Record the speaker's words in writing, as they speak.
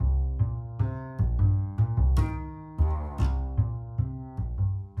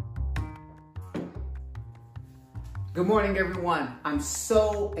Good morning, everyone. I'm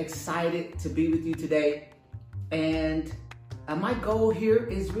so excited to be with you today. And my goal here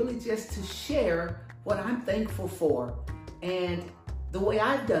is really just to share what I'm thankful for. And the way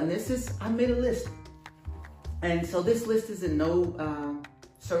I've done this is I made a list. And so this list is in no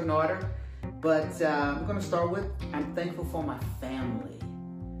certain order, but I'm going to start with I'm thankful for my family.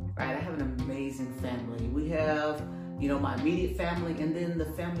 Right? I have an amazing family. We have, my immediate family, and then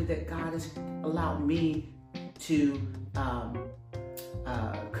the family that God has allowed me to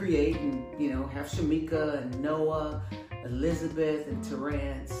create and, have Shamika and Noah, Elizabeth and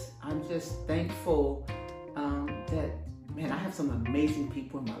Terrence. I'm just thankful that, I have some amazing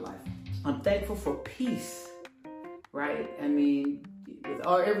people in my life. I'm thankful for peace, right? I mean, with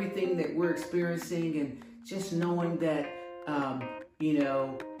everything that we're experiencing and just knowing that,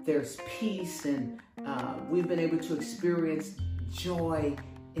 there's peace and we've been able to experience joy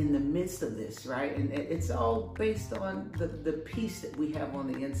in the midst of this, right? And it's all based on the peace that we have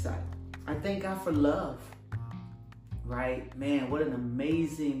on the inside. I thank God for love, right? Man, what an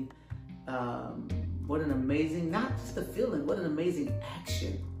amazing, not just a feeling, what an amazing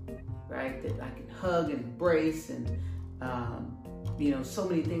action, right? That I can hug and embrace and, so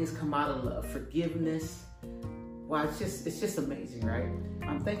many things come out of love, forgiveness. Wow, it's just amazing, right?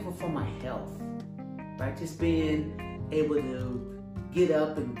 I'm thankful for my health, right? Just being able to get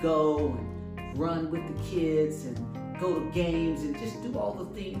up and go and run with the kids and go to games and just do all the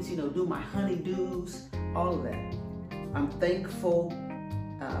things, do my honeydews, all of that. I'm thankful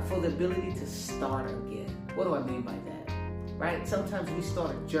for the ability to start again. What do I mean by that? Right? Sometimes we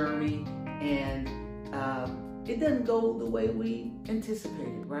start a journey and it doesn't go the way we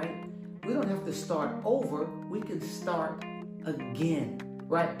anticipated, right? We don't have to start over. We can start again,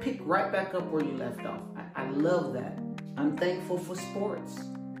 right? Pick right back up where you left off. I love that. I'm thankful for sports.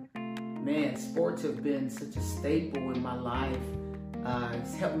 Man, sports have been such a staple in my life.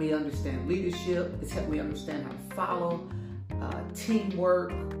 It's helped me understand leadership. It's helped me understand how to follow,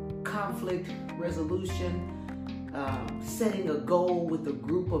 teamwork, conflict resolution, setting a goal with a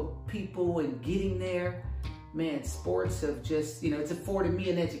group of people and getting there. Man, sports have just, it's afforded me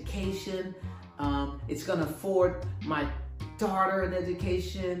an education. It's going to afford my daughter an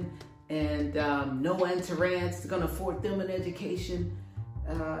education. And Noah and Terrence is going to afford them an education.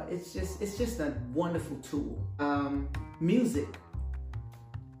 It's just a wonderful tool. Music.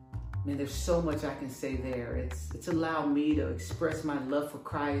 Man, there's so much I can say there. It's allowed me to express my love for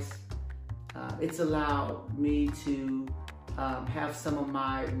Christ. It's allowed me to have some of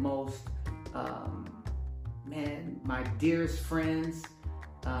my most, my dearest friends.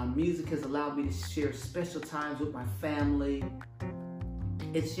 Music has allowed me to share special times with my family.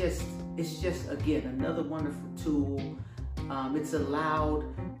 It's just again, another wonderful tool. It's allowed,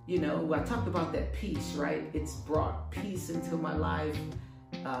 I talked about that peace, right? It's brought peace into my life.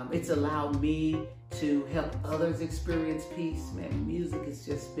 It's allowed me to help others experience peace. Man, music has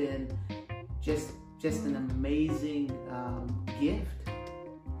just been just an amazing gift.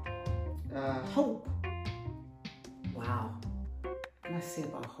 Hope. Wow. What can I say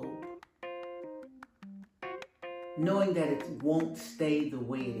about hope? Knowing that it won't stay the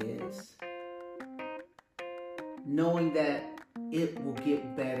way it is. Knowing that it will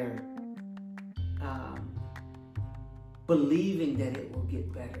get better. Believing that it will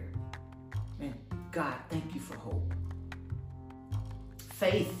get better. Man, God, thank you for hope.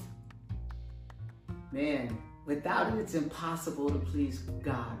 Faith. Man, without it, it's impossible to please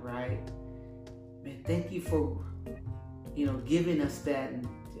God, right? Man, thank you for, giving us that and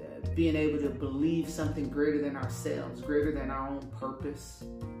being able to believe something greater than ourselves, greater than our own purpose.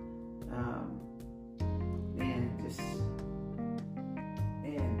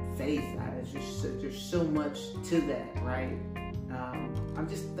 Faith. There's so much to that, right? I'm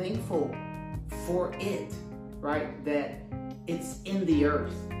just thankful for it, right? That it's in the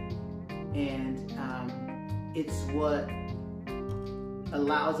earth, and it's what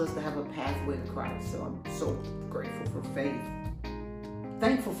allows us to have a pathway to Christ. So I'm so grateful for faith.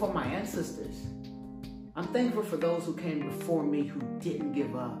 Thankful for my ancestors. I'm thankful for those who came before me who didn't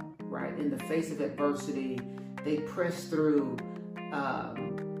give up, right? In the face of adversity, they pressed through,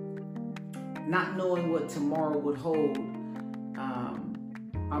 not knowing what tomorrow would hold.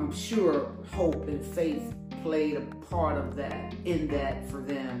 I'm sure hope and faith played a part of that, in that for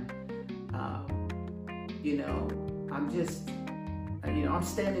them. I'm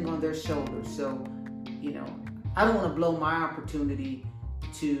standing on their shoulders. So, I don't want to blow my opportunity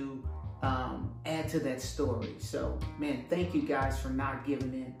to add to that story. So, man, thank you guys for not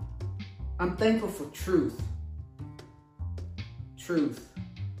giving in. I'm thankful for truth. Truth.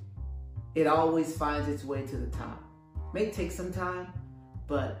 It always finds its way to the top. May take some time,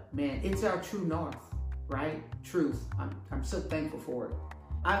 but man, it's our true north, right? Truth. I'm so thankful for it.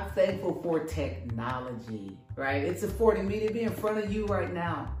 I'm thankful for technology, right? It's affording me to be in front of you right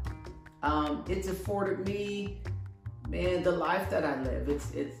now. It's afforded me, man, the life that I live.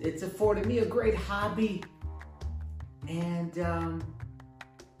 It's afforded me a great hobby. And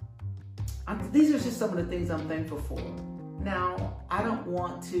these are just some of the things I'm thankful for. Now, I don't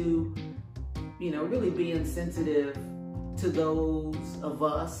want to, really be insensitive to those of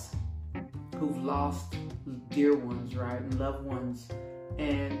us who've lost dear ones, right, and loved ones.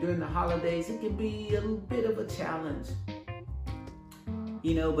 And during the holidays, it can be a little bit of a challenge,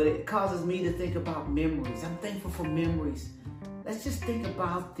 but it causes me to think about memories. I'm thankful for memories. Let's just think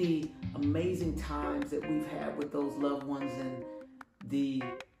about the amazing times that we've had with those loved ones and the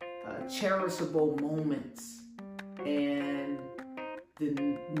cherishable moments and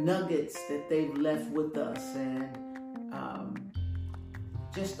the nuggets that they've left with us, and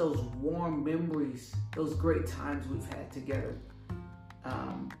just those warm memories, those great times we've had together.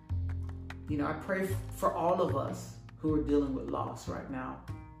 I pray for all of us who are dealing with loss right now.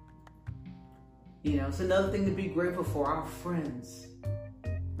 It's another thing to be grateful for, our friends.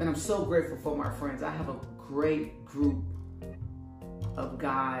 And I'm so grateful for my friends. I have a great group of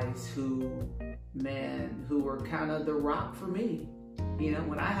guys who were kind of the rock for me.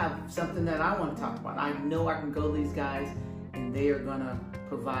 When I have something that I want to talk about, I know I can go to these guys and they are going to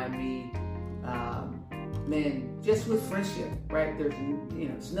provide me, just with friendship, right? There's,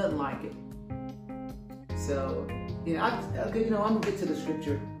 it's nothing like it. So, I'm going to get to the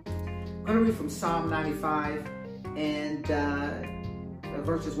scripture. I'm going to read from Psalm 95 and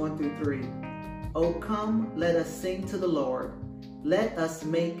verses 1 through 3. Oh, come, let us sing to the Lord. Let us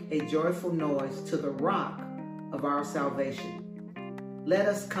make a joyful noise to the rock of our salvation. Let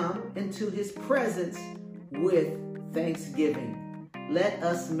us come into his presence with thanksgiving. Let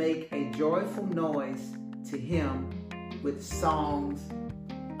us make a joyful noise to him with songs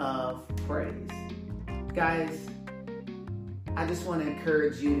of praise. Guys, I just want to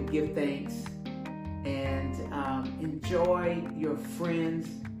encourage you to give thanks and enjoy your friends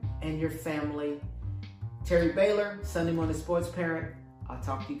and your family. Terry Baylor, Sunday Morning Sports Parent. I'll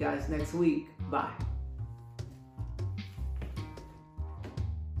talk to you guys next week. Bye.